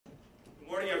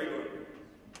morning, everyone.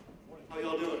 How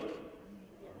y'all doing? Oh,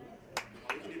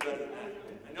 we can do better than that.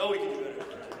 I know we can do better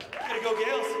than that. We gotta go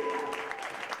Gaels.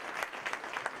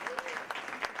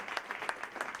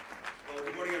 Well,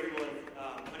 good morning, everyone.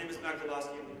 My name is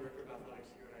Glovaski. I'm the Director of Athletics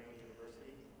here at Iona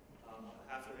University. On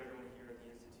behalf of everyone here at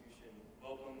the institution,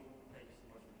 welcome. Thank you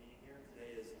so much for being here.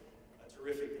 Today is a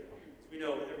terrific day. As we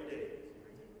know, every day is a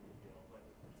great day to be Gael, but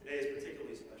today is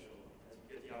particularly special as we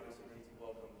get the opportunity to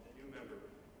welcome a new member to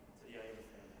the Iona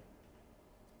family.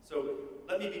 So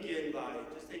let me begin by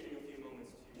just taking a few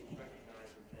moments to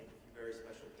recognize and thank a few very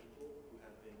special people who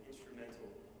have been instrumental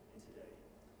in today.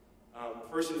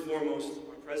 First and foremost,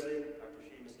 our president, Dr.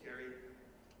 Carey.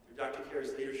 Through Dr.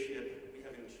 Carey's leadership, we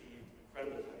have achieved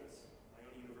incredible heights.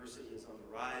 Iona University is on the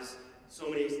rise.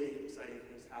 So many exciting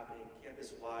things happening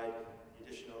campus-wide. The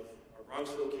addition of our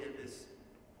Bronxville campus,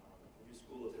 the new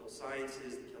School of Health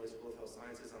Sciences, the Kelly School of Health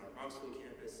Sciences on our Bronxville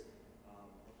campus, a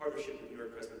partnership with New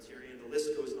York Presbyterian. The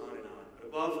list goes on and on.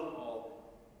 But above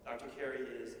all, Dr. Carey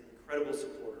is an incredible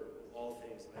supporter of all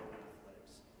things Iona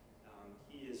athletics.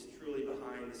 He is truly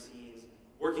behind the scenes,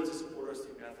 working to support our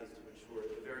student athletes to ensure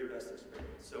the very best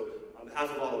experience. So, on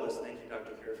behalf of all of us, thank you,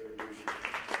 Dr. Carey, for your leadership.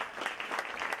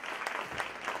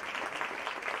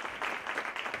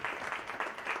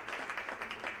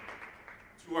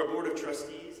 To our Board of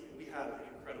Trustees, and we have an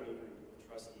incredible group of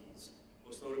trustees,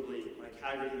 most notably Mike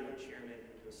Haggerty, our chairman,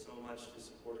 who does so much to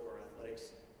support our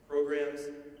athletics programs.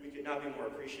 We could not be more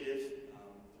appreciative.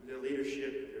 Through their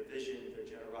leadership, their vision, their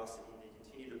generosity, they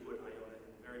continue to put Iona in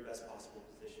the very best possible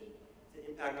position to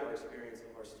impact our experience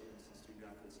of our students and student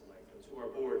athletes alike. So to our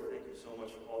board, thank you so much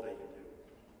for all that you do.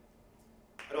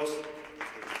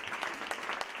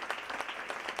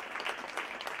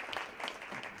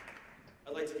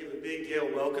 I'd like to give a big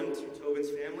Gael welcome to Tobin's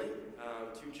family,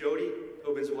 to Jody,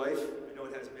 Tobin's wife. I know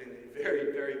it has been a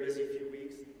very, very busy few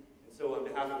weeks, and so on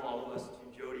behalf of all of us, to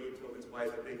Jody, Tobin's wife,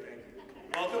 a big thank you.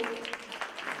 Welcome.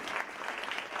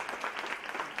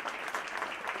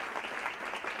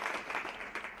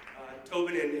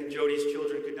 Tobin and Jody's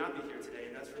children could not be here today,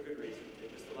 and that's for good reason.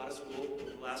 They missed a lot of school over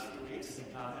the last few weeks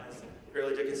as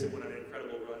Fairleigh Dickinson went on an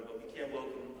incredible run, but we can't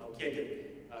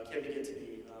begin to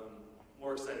be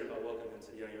more excited about welcoming them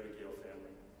to the Iona Gael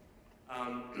family.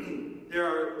 There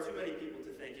are too many people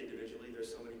to thank individually.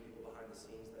 There's so many people behind the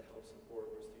scenes that help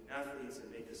support our student athletes and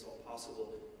make this all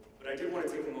possible. But I did want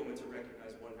to take a moment to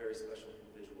recognize one very special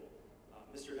individual,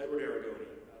 Mr. Edward Aragoni.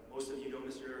 Most of you know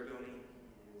Mr. Aragoni.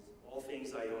 He is all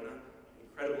things Iona.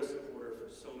 Incredible supporter for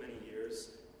so many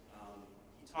years.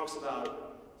 He talks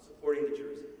about supporting the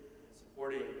jersey,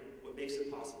 supporting what makes it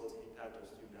possible to impact our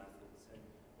student athletes. And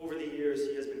over the years,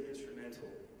 he has been instrumental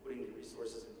in putting the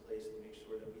resources in place to make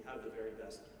sure that we have the very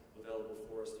best available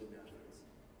for our student athletes.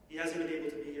 He hasn't been able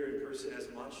to be here in person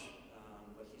as much,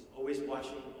 but he's always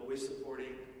watching, always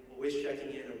supporting, always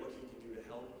checking in on what he can do to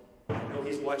help. I know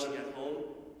he's watching at home,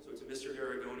 so to Mr.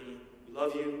 Aragoni, we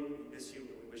love you, we miss you,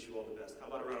 and we wish you all the best. How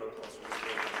about a round of applause for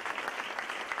Mr. Aragoni?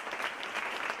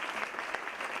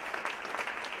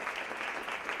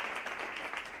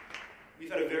 We've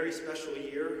had a very special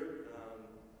year.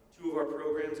 Two of our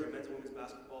programs, our men's and women's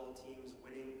basketball teams,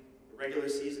 winning the regular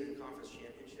season and conference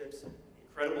championships.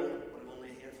 Incredible. One of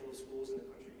only a handful of schools in the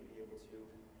country to be able to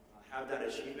have that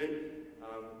achievement.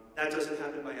 That doesn't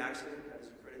happen by accident. That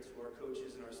is a credit to our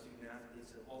coaches and our student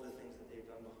athletes and all the things that they've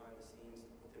done behind the scenes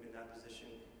to put them in that position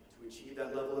to achieve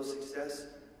that level of success.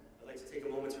 I'd like to take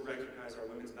a moment to recognize our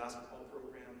women's basketball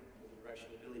program with the direction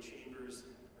of Billy Chambers,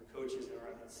 our coaches, and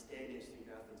our outstanding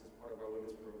student athletes as part of our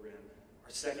women's program.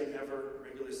 Our second ever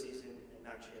regular season and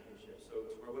MAC championship. So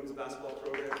to our women's basketball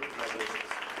program, congratulations.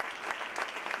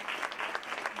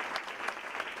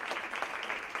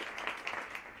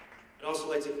 I'd also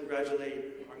like to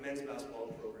congratulate our men's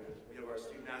basketball program. We have our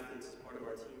student athletes as part of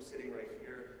our team sitting right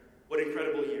here. What an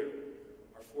incredible year.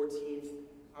 Our 14th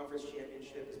conference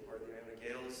championship as part of the Iona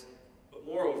Gaels. But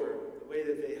moreover, the way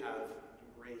that they have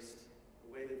embraced,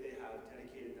 the way that they have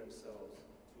dedicated themselves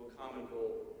to a common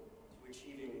goal, to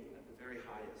achieving at the very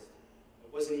highest.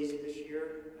 It wasn't easy this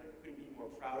year. I couldn't be more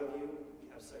proud of you. We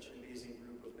have such an amazing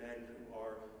group of men who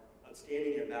are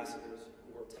outstanding ambassadors,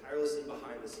 who work tirelessly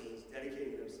behind the scenes,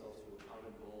 dedicating themselves to a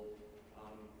common goal,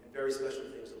 and very special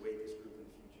things await this group in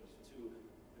the future. So to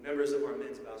the members of our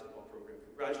men's basketball program,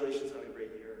 congratulations on a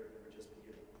great year, and we're just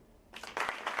beginning.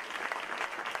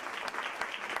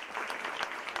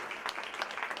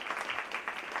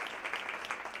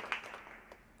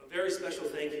 A very special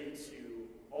thank you to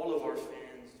all of our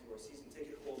fans, to our season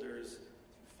ticket holders,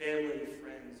 to family,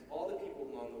 friends, all the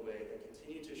people along the way that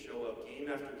continue to show up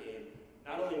game after game,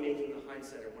 not only making the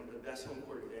Heinz Center one of the best home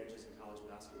court advantages in college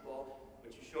basketball,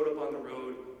 but you showed up on the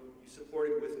road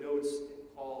supported with notes and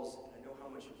calls, and I know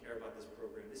how much you care about this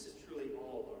program. This is truly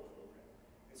all of our program.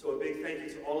 And so a big thank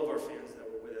you to all of our fans that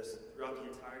were with us throughout the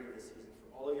entirety of the season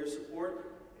for all of your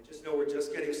support. And just know we're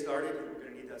just getting started, and we're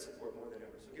going to need that support more than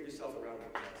ever. So give yourself a round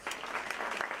of applause.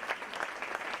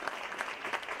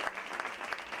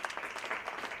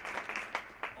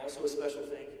 Also a special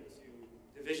thank you to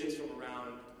divisions from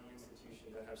around the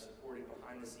institution that have supported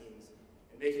behind the scenes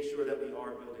and making sure that we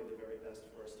are building the very best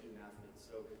for our student athletes.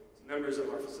 So to members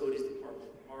of our facilities department,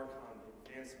 Marcom,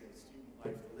 advancement, student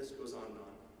life, the list goes on and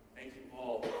on. Thank you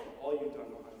all for all you've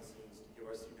done behind the scenes to give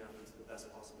our student athletes the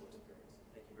best possible experience.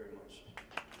 Thank you very much.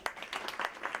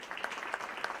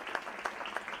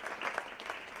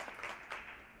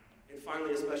 And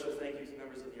finally, a special thank you to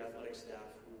members of the athletic staff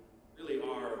who really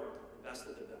are the best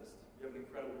of the best. We have an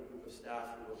incredible group of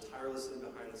staff who work tirelessly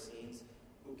behind the scenes,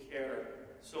 who care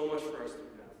so much for our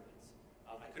student athletes.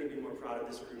 I couldn't be more proud of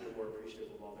this group and more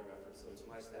appreciative of all their efforts. So to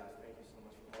my staff, thank you so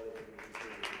much for all that you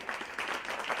continue to do.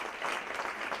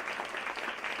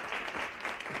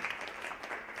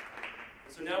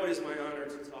 And so now it is my honor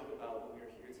to talk about what we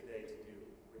are here today to do,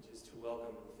 which is to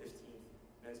welcome the 15th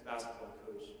men's basketball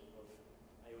coach of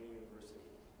Iona University.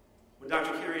 When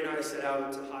Dr. Carey and I set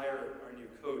out to hire our new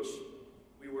coach,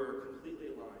 we were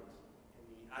completely aligned in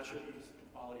the attributes, the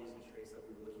qualities, and traits that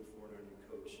we were looking for in our new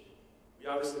coach. We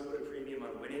obviously put a premium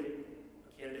on winning,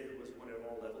 a candidate who was won at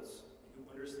all levels, and who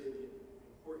understood the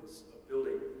importance of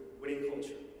building winning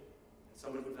culture, and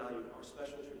someone who valued our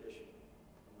special tradition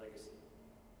and legacy.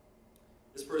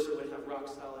 This person would have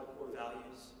rock-solid core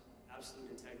values, absolute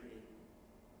integrity,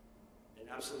 and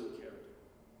absolute character.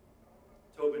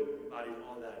 Tobin embodied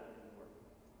all that and more.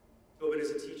 Tobin is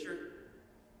a teacher,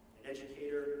 an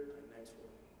educator, and mentor,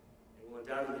 and will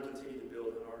undoubtedly continue to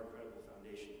build on our incredible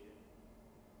foundation here.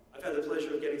 I've had the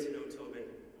pleasure of getting to know Tobin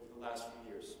over the last few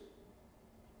years,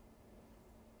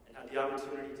 and had the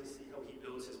opportunity to see how he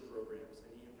builds his programs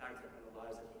and the impact on the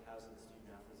lives that he has in the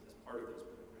student athletes as part of those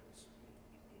programs.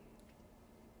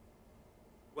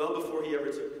 Well before he ever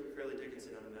took Fairleigh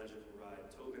Dickinson on a magical ride,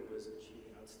 Tobin was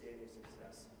achieving outstanding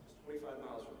success just 25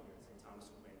 miles from here in St. Thomas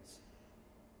Aquinas.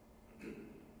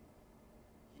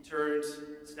 He turned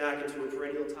Stack into a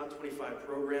perennial top 25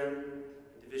 program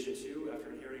in Division II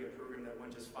after inheriting a program that won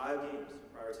just 5 games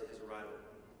prior to his arrival.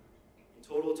 In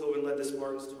total, Tobin led the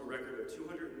Spartans to a record of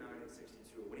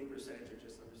 209-62, a winning percentage of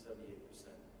just under 78%.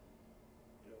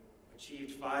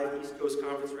 Achieved 5 East Coast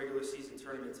Conference regular season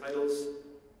tournament titles.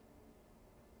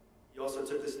 He also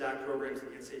took the Stack program to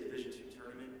the NCAA Division II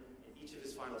tournament in each of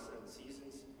his final 7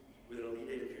 seasons, with an Elite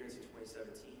 8 appearance in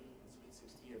 2017 and Sweet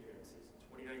 16 appearances in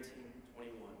 2019,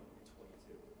 21, and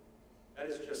 22. That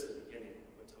is just the beginning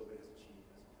of what Tobin has achieved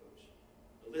as a coach.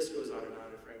 The list goes on, and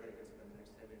frankly, I could spend the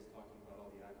next 10 minutes talking about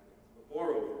all the accolades. But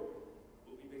moreover,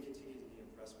 what we've been continuing to be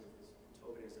impressed with is who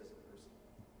Tobin is as a person,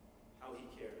 how he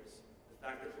cares, the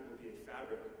fact that he will be a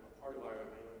fabric, a part of our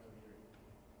Iona community,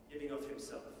 giving of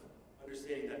himself,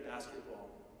 understanding that basketball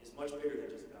is much bigger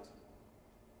than just basketball.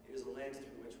 It is a lens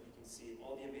through which we can see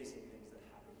all the amazing things that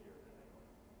happen here at Iona.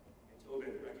 And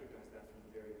Tobin recognized that from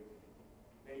the very beginning.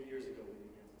 Many years ago when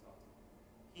we began to talk to him,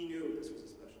 he knew this was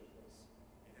a special place,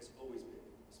 and has always been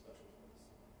a special place.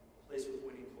 A place with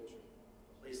winning culture,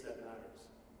 a place that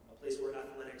matters, a place where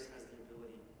athletics has the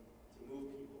ability to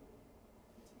move people,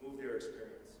 to move their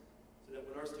experience, so that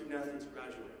when our student athletes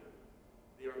graduate,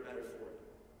 they are better for it.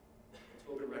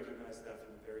 Tobin recognized that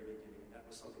from the very beginning, and that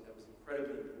was something that was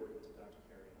incredibly important to Dr.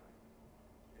 Carey and I.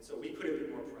 And so we couldn't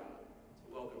be more proud to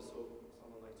welcome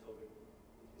someone like Tobin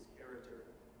with his character,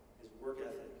 his work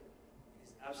ethic, and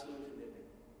his absolute commitment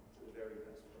to the very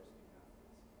best for our student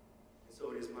athletes. And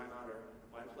so it is my honor,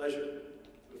 my pleasure,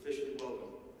 to officially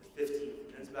welcome the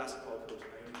 15th men's basketball coach at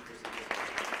Iona University.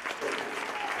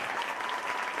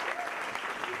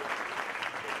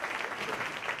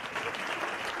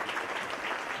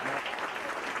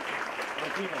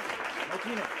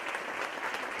 Martina.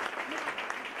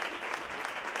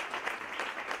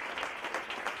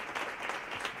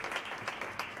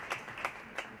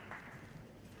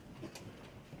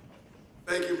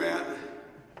 Thank you, Matt.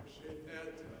 Appreciate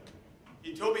that.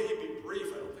 He told me he'd be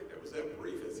brief. I don't think that was that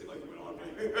brief. It seemed like he went on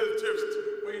just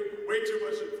way too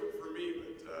much for me.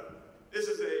 But this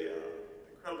is a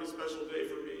incredibly special day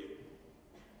for me.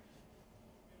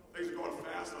 Things are going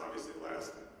fast, obviously,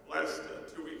 last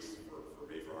 2 weeks for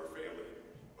me, for our family.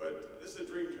 But this is a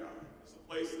dream job. It's a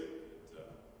place that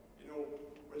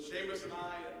when Seamus and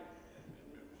I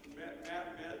and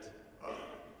Matt met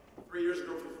 3 years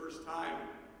ago for the first time,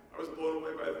 I was blown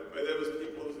away by them as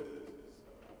people, as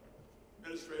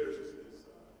administrators,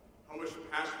 how much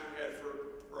passion they had for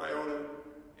Iona.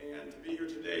 And to be here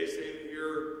today, saying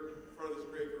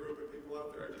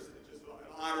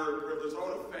privilege. I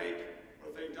want to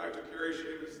thank Dr. Carrie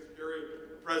Seamus, Carrie,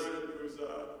 the president, who's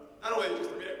not only just,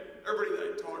 everybody that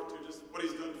I talked to, just what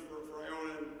he's done for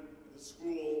Iona and the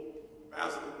school,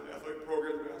 basketball, the athletic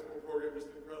program, the basketball program,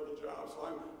 just an incredible job. So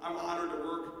I'm honored to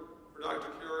work for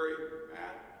Dr. Carrie.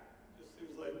 Matt, just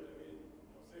seems like,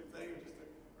 same thing, just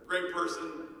a great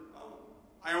person.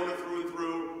 Iona through and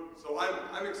through. So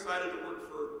I'm excited to work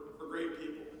for great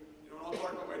people. And I'll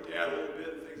talk about my dad a little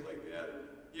bit and things like that. And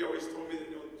he always told me that,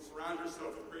 surround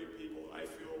yourself with great people. And I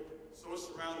feel so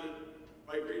surrounded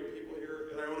by great people here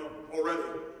at Iona already.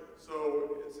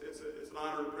 So it's an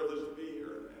honor and privilege to be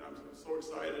here. And I'm so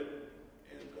excited.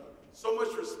 And so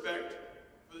much respect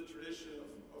for the tradition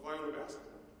of Iona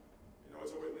basketball.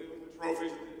 It's always the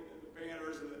trophies and the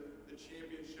banners and the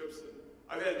championships. And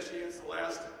I've had a chance the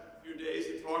last few days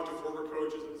to talk to former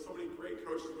coaches, and so many great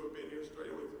coaches who have been here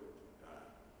starting with.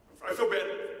 I feel bad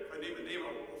if I name a name,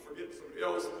 I'll forget somebody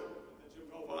else. The Jim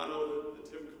Valvano, the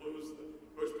Tim Clues, the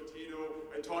Coach Patino.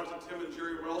 I talked to Tim and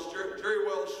Jerry Welsh. Jerry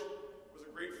Welsh was a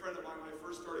great friend of mine when I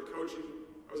first started coaching.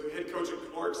 I was a head coach at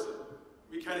Clarkson.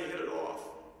 We kind of hit it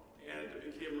off and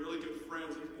became really good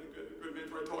friends. He's been a good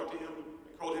mentor. I talked to him.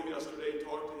 I called him yesterday and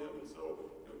talked to him. And so,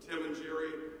 Tim and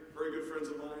Jerry, very good friends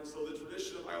of mine. So the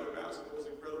tradition of Iona basketball is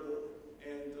incredible,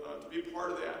 and to be part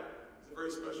of that is a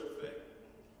very special thing.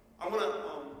 I want to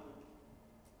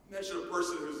mention a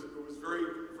person who was a very,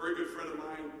 very good friend of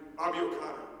mine, Bobby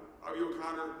O'Connor. Bobby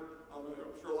O'Connor, I'm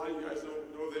sure a lot of you guys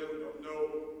know them, don't know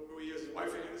who he is. His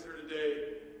wife Ann is here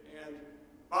today, and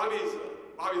Bobby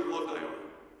loved Iona.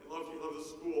 He loved the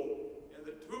school, and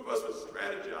the two of us would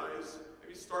strategize.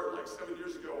 Maybe start like 7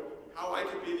 years ago, how I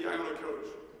could be the Iona coach.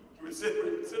 We would sit at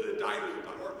the diners,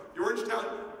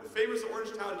 the famous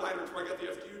Orangetown diners where I got the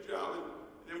FDU job, and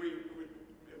then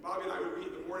Bobby and I would meet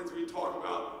in the mornings, we'd talk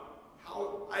about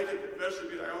how I could eventually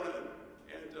be at Iona,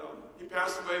 and he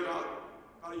passed away about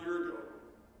a year ago.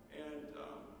 And,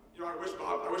 I wish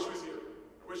he was here.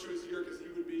 I wish he was here because he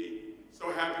would be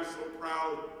so happy, so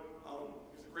proud. He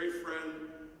was a great friend,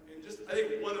 and just, I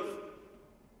think, one of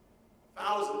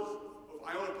thousands of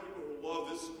Iona people who love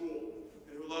this school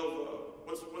and who love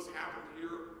what's happened here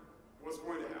and what's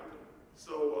going to happen.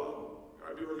 So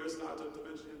I'd be remiss not to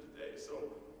mention him today. So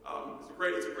it's a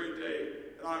great day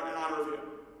in honor of him.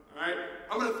 All right,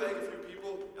 I'm going to thank a few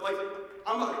people.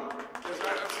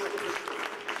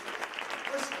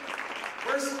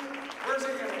 Where's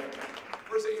Anna?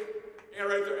 Where's Anna? Anna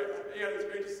right there. Anna, it's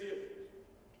great to see you.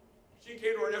 She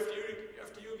came to our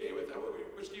FDU game with that,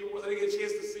 which I didn't get a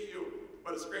chance to see you,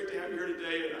 but it's great to have you here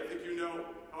today, and I think you know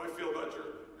how I feel about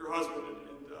your husband and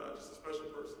just a special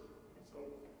person. So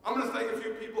I'm going to thank a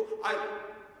few people. I've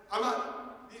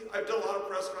done a lot of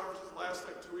press conferences the last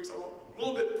 2 weeks. I'm a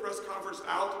little bit press conferenced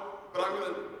out, but I'm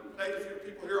going to thank a few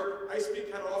people here. I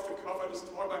speak kind of off the cuff. I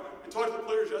talked to the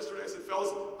players yesterday. I said,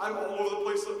 fellas, I'm all over the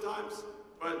place sometimes,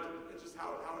 but it's just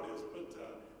how it is. But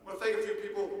I want to thank a few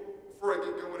people before I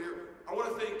get going here. I want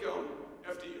to thank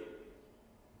FDU.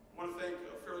 I want to thank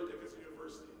Fairleigh Dickinson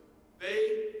University. They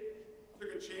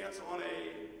took a chance on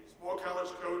a small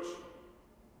college coach.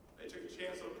 They took a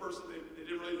chance on a person they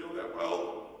didn't really know that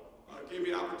well. Gave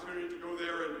me an opportunity to go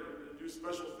there and do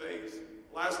special things.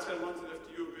 The last 10 months at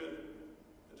FDU have been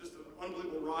just an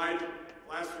unbelievable ride. The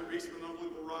last few weeks have been an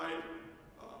unbelievable ride.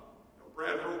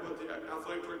 Brad Hurlbut, the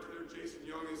athletic director there, Jason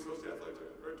Young, the associate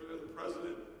athletic director there, the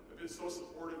president, have been so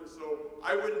supportive. And so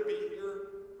I wouldn't be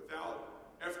here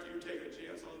without FDU taking a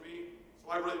chance on me.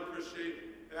 So I really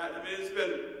appreciate that.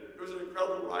 It was an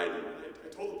incredible ride. And I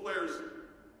told the players,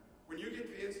 when you get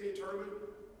to the NCAA tournament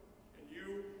and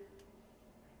you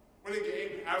win a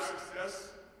game, have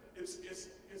success,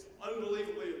 it's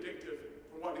unbelievably addictive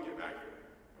to want to get back here.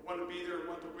 I want to be there,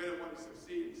 want to win, and want to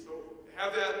succeed. So to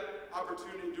have that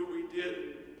opportunity to do what we did,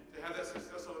 to have that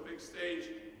success on a big stage,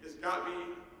 has got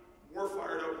me more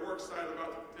fired up, more excited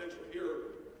about the potential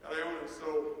here at Iona.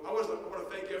 So I want to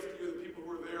thank FDU, the people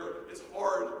who are there. It's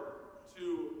hard to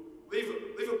leave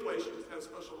a place, you just have a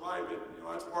special ride, but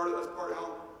that's part of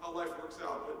how life works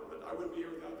out. But I wouldn't be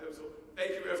here without them. So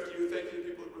thank you, FDU. Thank you to the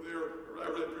people that were there. I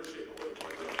really appreciate all the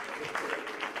work.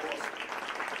 Awesome.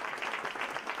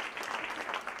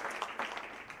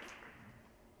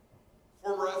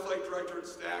 Former athletic director at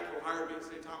Stack, who hired me at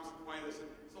St. Thomas Aquinas.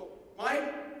 So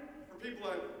for people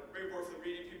that maybe more for the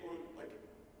media, people like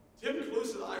Tim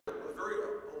Cluse and I are very,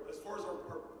 as far as our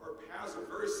paths are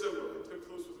very similar. Like, Tim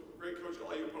Cluse was a great coach at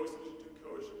LIU Post, Division II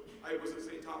coach. I was at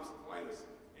St. Thomas Aquinas,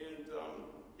 and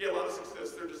he had a lot of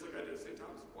success there, just like I did at St.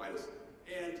 Thomas Aquinas.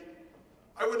 And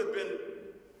I would have been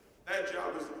that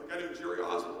job as a guy named Jerry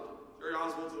Oswald. Jerry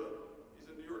Oswald's he's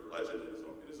a New York legend in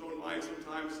his own mind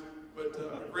sometimes. but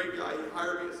a great guy. He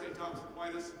hired me at St. Thomas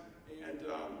Aquinas, and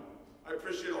I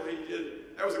appreciate all he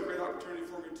did. That was a great opportunity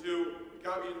for me too. It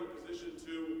got me into a position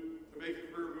to make a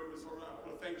career move. So I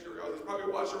want to thank Jerry. He's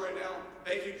probably watching right now.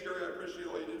 Thank you, Jerry. I appreciate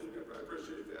all you did for me. I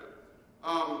appreciate that. I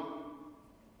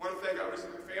want to thank obviously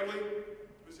my family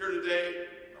who's here today.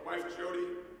 My wife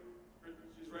Jody.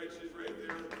 She's right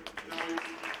there. You know,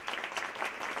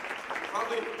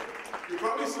 you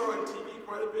probably saw on TV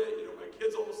quite a bit. You know, my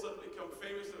kids all of a sudden become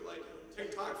famous. They're like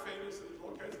TikTok famous, and there's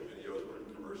all kinds of videos where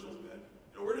commercials. Man,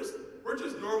 you know, we're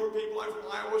just normal people. I'm from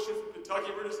Iowa. She's from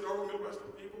Kentucky. We're just normal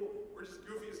Midwestern people. We're just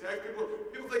goofy as heck.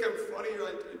 People think I'm funny.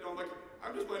 Or I'm like,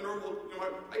 I'm just my normal. You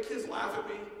know, my kids laugh at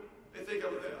me. They think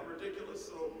I'm ridiculous.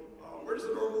 So we're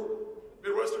just a normal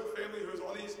Midwestern family who's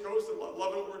on the East Coast and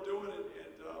loving what we're doing. And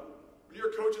when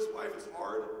you're a coach's wife, it's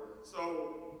hard.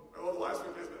 So I love the last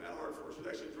week has been that hard for her. She's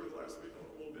actually enjoyed the last week a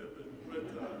little bit, but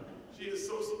she is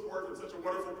so supportive and such a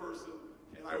wonderful person.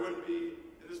 And I wouldn't be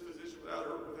in this position without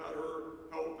her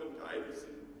help and guidance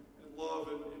and love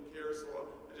and care. So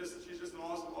she's just an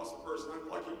awesome person.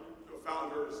 I'm lucky to have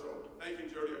found her. So thank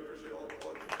you, Jody. I appreciate all of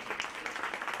you.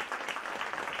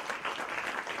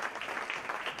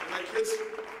 And my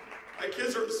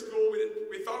kids are in school.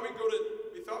 We thought we'd go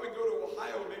to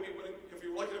Ohio. Maybe if we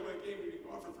were lucky to win a game, we'd be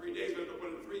gone for 3 days. We ended up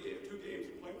winning 2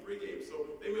 games, and playing 3 games. So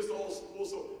they missed all school.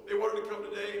 So they wanted to come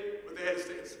today, but they had to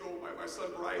stay in school. My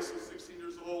son Bryce, who's 16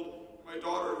 years old, and my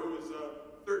daughter, who is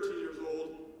 13 years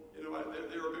old. You know,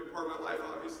 they were a big part of my life,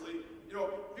 obviously. You know,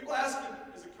 people ask me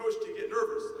as a coach, do you get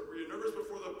nervous? Like, were you nervous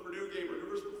before the Purdue game, or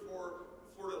nervous before the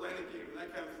Florida Atlantic game, and that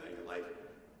kind of thing? And like,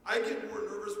 I get more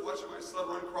nervous watching my son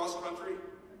run cross country.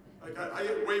 Like, I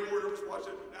get way more nervous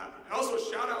watching it now. And also a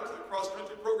shout out to the cross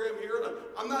country program here.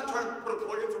 I'm not trying to put a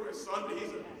plug in for my son, but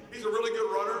he's a really good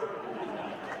runner.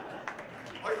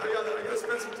 I gotta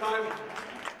spend some time,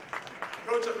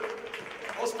 coach.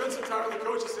 I'll spend some time with the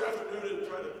coach this afternoon and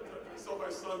try to sell my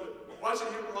son. But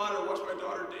watching him run or watch my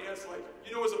daughter dance, like,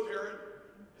 you know, as a parent,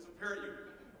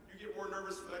 you get more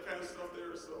nervous for that kind of stuff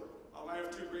there. So I have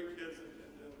 2 great kids and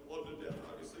love them to death,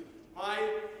 obviously. My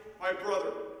brother,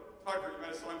 Tucker, you might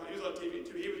have saw him. He was on TV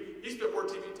too. He spent more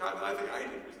TV time than I think I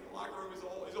did. He's in the locker room. He's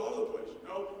all over the place, you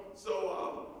know. So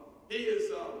he is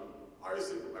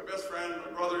obviously my best friend,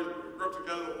 my brother. We grew up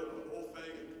together, the whole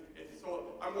thing. And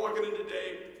so I'm walking in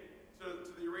today to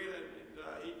the arena, and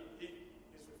he's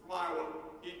from Iowa.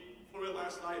 He flew in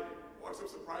last night, walks up,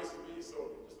 surprises me. So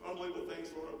just an unbelievable thing.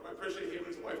 So I appreciate him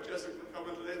and his wife Jessica for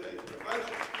coming today. Thank you very much.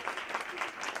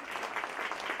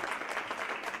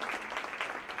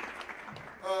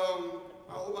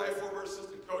 All my former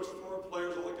assistant coaches, former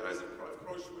players, all the guys that I've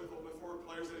coached with, all my former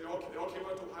players, they all came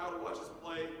out to Ohio to watch us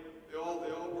play. They all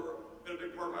were been a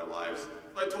big part of my lives.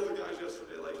 I told the guys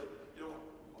yesterday, like, you know,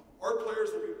 our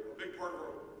players will be a big part of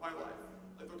my life.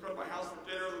 Like, they'll come to my house for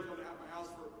dinner, they'll come to my house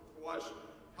to watch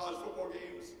college football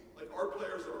games. Like, our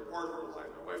players are a part of our life.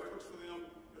 My wife cooks for them.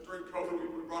 You know, during COVID,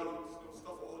 we brought them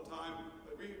stuff all the time.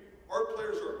 Like, our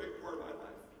players are a big part of my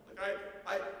life.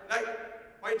 Like,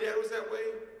 my dad was that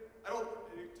way.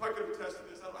 Tucker could attest to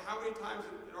this. I don't know how many times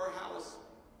in our house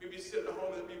we'd be sitting at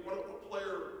home and a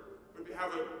player would be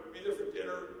there for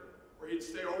dinner, or he'd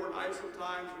stay overnight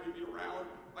sometimes, or he'd be around.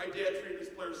 My dad treated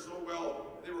his players so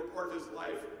well, and they were a part of his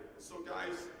life. And so,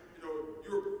 guys, you know,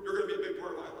 you're going to be a big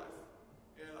part of my life,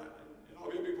 and I'll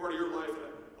be a big part of your life.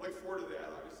 And I look forward to that.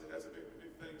 Obviously, that's a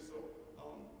big thing. So,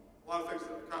 a lot of things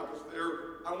to accomplish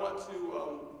there. I want to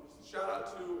shout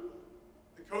out to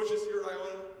the coaches here at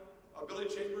Iona. Billy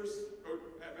Chambers, Coach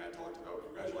Matt talked about.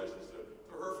 Congratulations to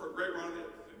her for a great run at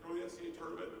the NCAA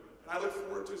tournament. And I look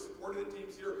forward to supporting the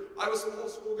teams here. I'm a small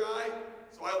school guy,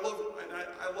 so I love going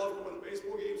to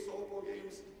baseball games, softball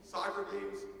games, soccer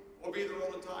games. I'll be there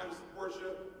all the time to support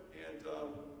you. And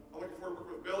I'm looking forward to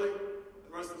working with Billy and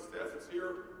the rest of the staff that's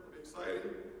here. It'll be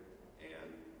exciting. And,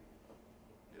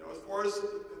 you know, as far as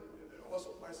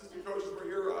also, my assistant coaches were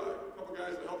here, a couple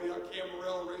guys that helped me out. Cam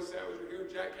Morrell and Ray Savage were here.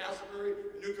 Jack Castleberry,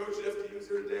 the new coach at FTU, is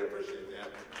here today. I appreciate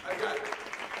that.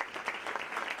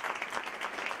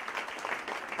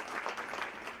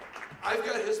 I've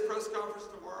got his press conference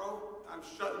tomorrow. I'm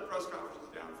shutting press conferences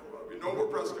down for a while. There'll be no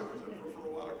more press conferences for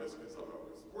a while because I'm going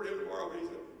to support him tomorrow. But he's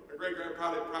a great guy. I'm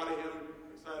proud of him.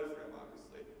 Excited for him,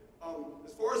 obviously.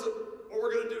 As far as what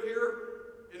we're going to do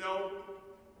here, you know,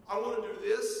 I want to do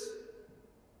this.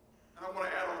 I want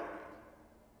to add on to that.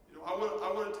 You know, I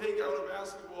want to take Iona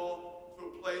basketball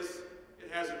to a place it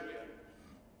hasn't been.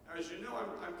 As you know,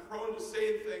 I'm prone to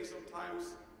saying things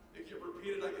sometimes that get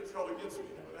repeated. I can tell against me.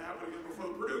 That happened again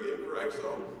before the Purdue game, correct?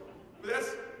 So, but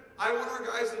I want our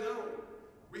guys to know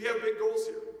we have big goals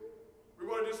here. We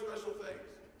want to do special things.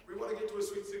 We want to get to a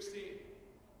Sweet 16.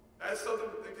 That's something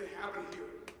that can happen here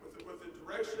with the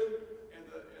direction and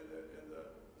the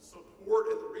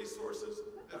support and the resources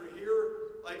that are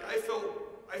here. Like I feel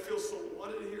so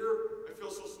wanted here. I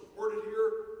feel so supported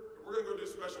here. And we're going to go do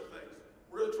special things.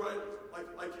 We're going to try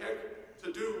like heck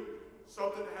to do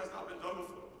something that has not been done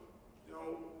before. You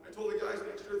know, I told the guys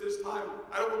next year at this time,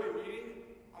 I don't want to be meeting.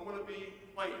 I want to be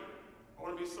playing. I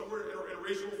want to be somewhere in a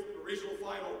regional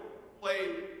final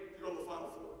playing to go to the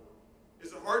Final Four.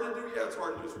 Is it hard to do? Yeah, it's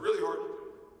hard to do. It's really hard to do.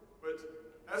 But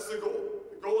that's the goal.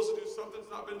 The goal is to do something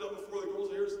that's not been done before. The goal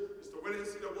here is to win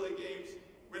NCAA games,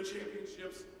 win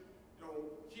championships, you know,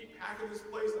 keep packing this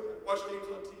place. I watch games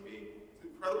on TV. It's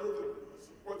incredible the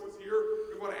support that's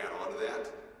here. We want to add on to that.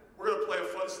 We're going to play a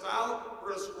fun style.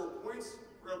 We're going to score points.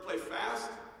 We're going to play fast.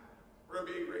 We're going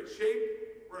to be in great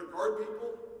shape. We're going to guard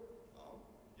people.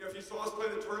 You know, if you saw us play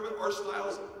in the tournament, our style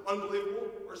is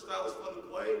unbelievable. Our style is fun to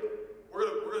play. We're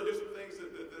gonna do some things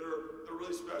that are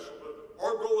really special. But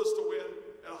our goal is to win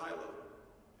at a high level,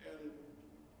 and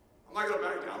I'm not gonna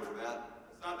back down from that.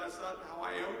 That's not how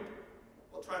I am.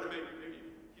 I'll try to maybe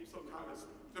keep some comments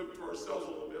to ourselves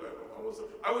a little bit.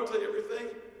 I won't tell you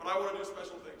everything, but I want to do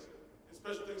special things. And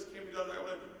special things can be done.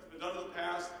 It's been done in the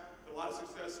past. There's a lot of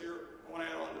success here. I want to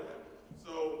add on to that.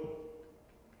 So,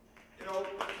 you know,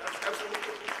 that's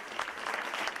absolutely.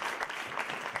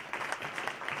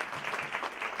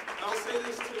 And I'll say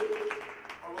this too.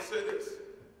 I will say this.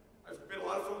 I've made a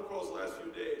lot of phone calls the last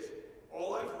few days.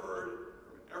 All I've heard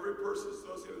from every person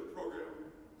associated with the program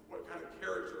is what kind of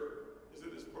character is in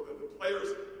this program. The players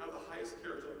have the highest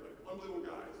character. Like unbelievable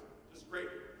guys. Just great,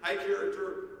 high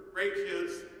character, great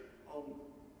kids,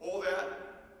 all that.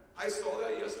 I saw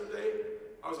that yesterday.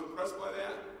 I was impressed by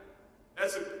that.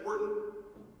 That's important.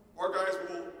 Our guys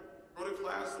will go to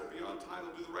class, they'll be on time,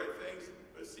 they'll do the right things.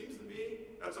 But it seems to me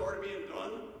that's already being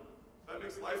done. That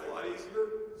makes life a lot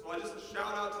easier. So I just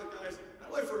shout out to the guys,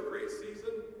 not only for a great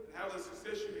season and having the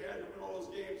success you had and winning all those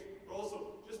games, but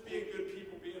also just being good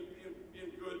people, being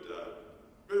good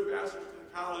ambassadors to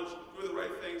the college, doing the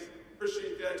right things.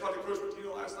 Appreciate that. I talked to Coach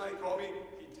Martino last night. He called me.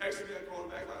 He texted me. I called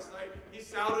him back last night. He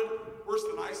sounded worse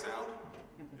than I sound.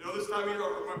 You know, this time of year,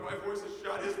 my voice was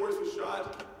shot. His voice was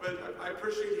shot. But I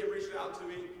appreciate him reaching out to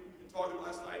me and talking to him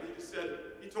last night.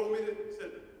 He told me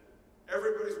that,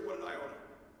 everybody's one in Iona.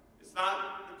 It's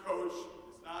not the coach.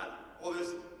 It's not all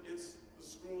this. It's the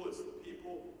school. It's the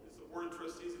people. It's the board of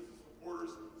trustees. It's the supporters.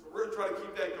 So we're going to try to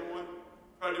keep that going.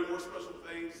 Try to do more special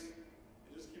things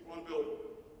and just keep on building.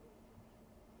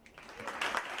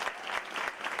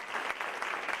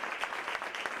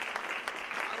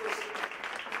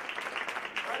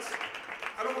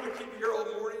 I don't want to keep you here all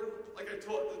morning. Like I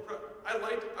told the press, I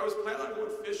was planning on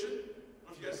going fishing. I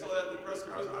don't know if you guys saw that in the press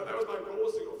conference. That was my goal,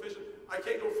 was to go fishing. I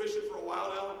can't go fishing for a while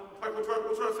now. We'll try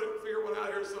to figure one out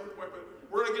here at some point, but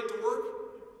we're going to get to work.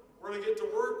 We're going to get to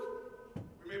work.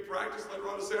 We may practice later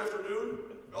on this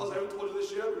afternoon. Gaels, I haven't told you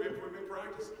this yet. We may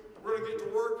practice. We're going to get to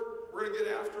work. We're going to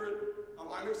get after it.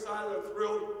 I'm excited. I'm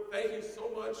thrilled. Thank you so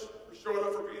much for showing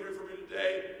up, for being here for me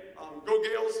today. Go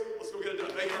Gaels. Let's go get it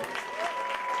done. Thank you.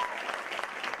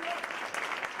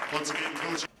 Once again,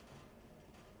 Coach.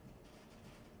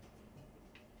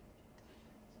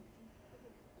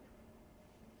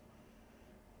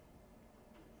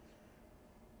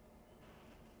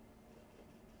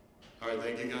 All right,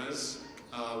 thank you guys.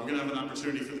 We're going to have an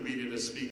opportunity for the media to speak